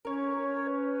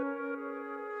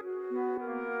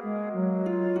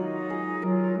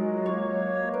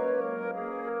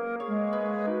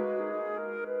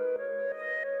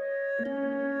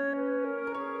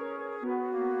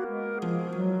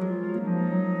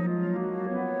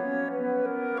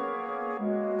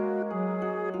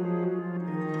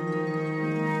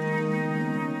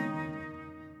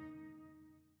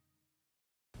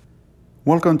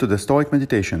Welcome to the Stoic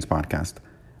Meditations podcast,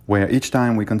 where each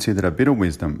time we consider a bit of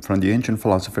wisdom from the ancient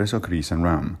philosophers of Greece and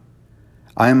Rome.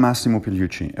 I am Massimo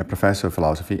Pigliucci, a professor of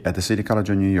philosophy at the City College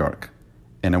of New York,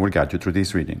 and I will guide you through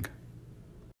this reading.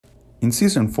 In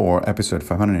Season 4, Episode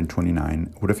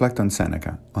 529, we reflect on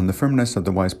Seneca, on the firmness of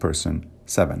the wise person,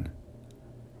 7.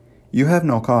 You have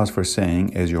no cause for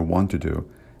saying, as you're wont to do,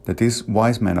 that this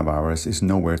wise man of ours is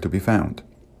nowhere to be found.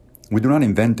 We do not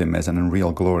invent him as an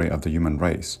unreal glory of the human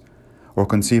race, or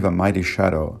conceive a mighty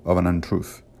shadow of an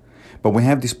untruth, but we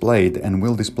have displayed and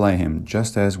will display him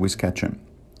just as we sketch him,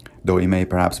 though he may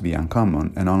perhaps be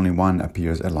uncommon and only one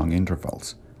appears at long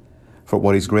intervals. For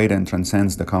what is great and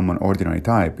transcends the common ordinary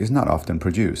type is not often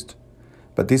produced.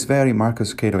 But this very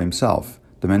Marcus Cato himself,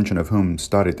 the mention of whom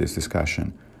started this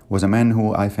discussion, was a man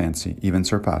who, I fancy, even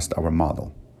surpassed our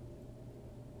model.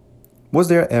 Was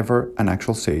there ever an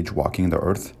actual sage walking the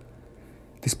earth?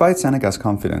 Despite Seneca's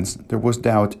confidence, there was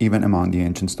doubt even among the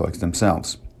ancient Stoics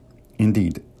themselves.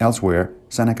 Indeed, elsewhere,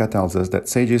 Seneca tells us that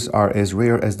sages are as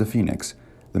rare as the phoenix,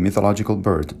 the mythological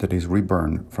bird that is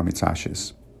reborn from its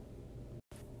ashes.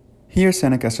 Here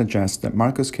Seneca suggests that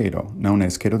Marcus Cato, known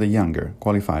as Cato the Younger,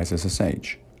 qualifies as a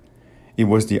sage. He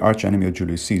was the archenemy of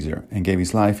Julius Caesar and gave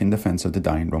his life in defense of the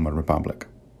dying Roman Republic.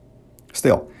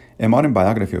 Still, a modern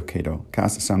biography of Cato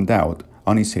casts some doubt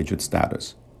on his sagehood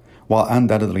status. While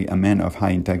undoubtedly a man of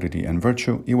high integrity and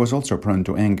virtue, he was also prone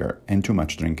to anger and too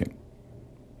much drinking.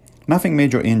 Nothing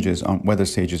major hinges on whether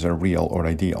sages are real or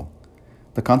ideal.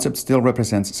 The concept still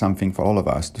represents something for all of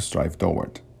us to strive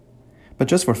toward. But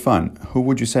just for fun, who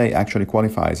would you say actually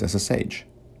qualifies as a sage?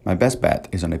 My best bet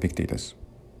is on Epictetus.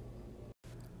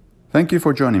 Thank you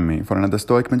for joining me for another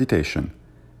Stoic meditation.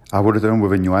 I will return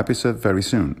with a new episode very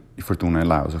soon, if Fortuna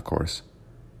allows, of course.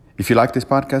 If you like this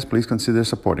podcast, please consider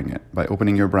supporting it by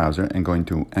opening your browser and going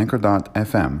to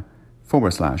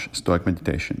anchor.fm/Stoic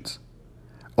Meditations.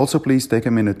 Also, please take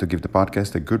a minute to give the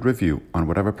podcast a good review on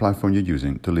whatever platform you're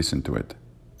using to listen to it.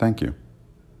 Thank you.